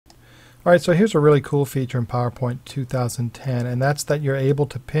Alright, so here's a really cool feature in PowerPoint 2010, and that's that you're able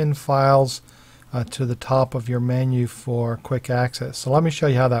to pin files to the top of your menu for quick access. So let me show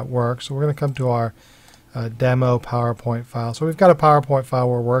you how that works. So we're going to come to our demo PowerPoint file. So we've got a PowerPoint file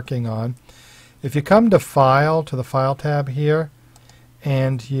we're working on. If you come to File, to the File tab here,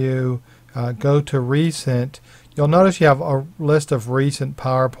 and you go to Recent, you'll notice you have a list of recent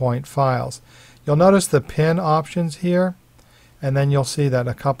PowerPoint files. You'll notice the pin options here, and then you'll see that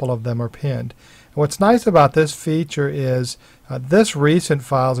a couple of them are pinned. And what's nice about this feature is this recent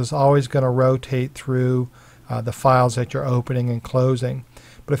files is always going to rotate through the files that you're opening and closing.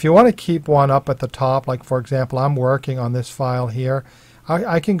 But if you want to keep one up at the top, like for example I'm working on this file here,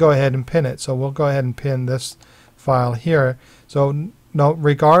 I can go ahead and pin it. So we'll go ahead and pin this file here. So no,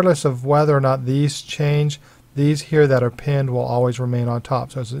 regardless of whether or not these change, these here that are pinned will always remain on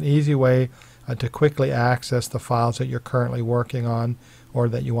top. So it's an easy way to quickly access the files that you're currently working on or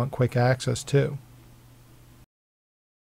that you want quick access to.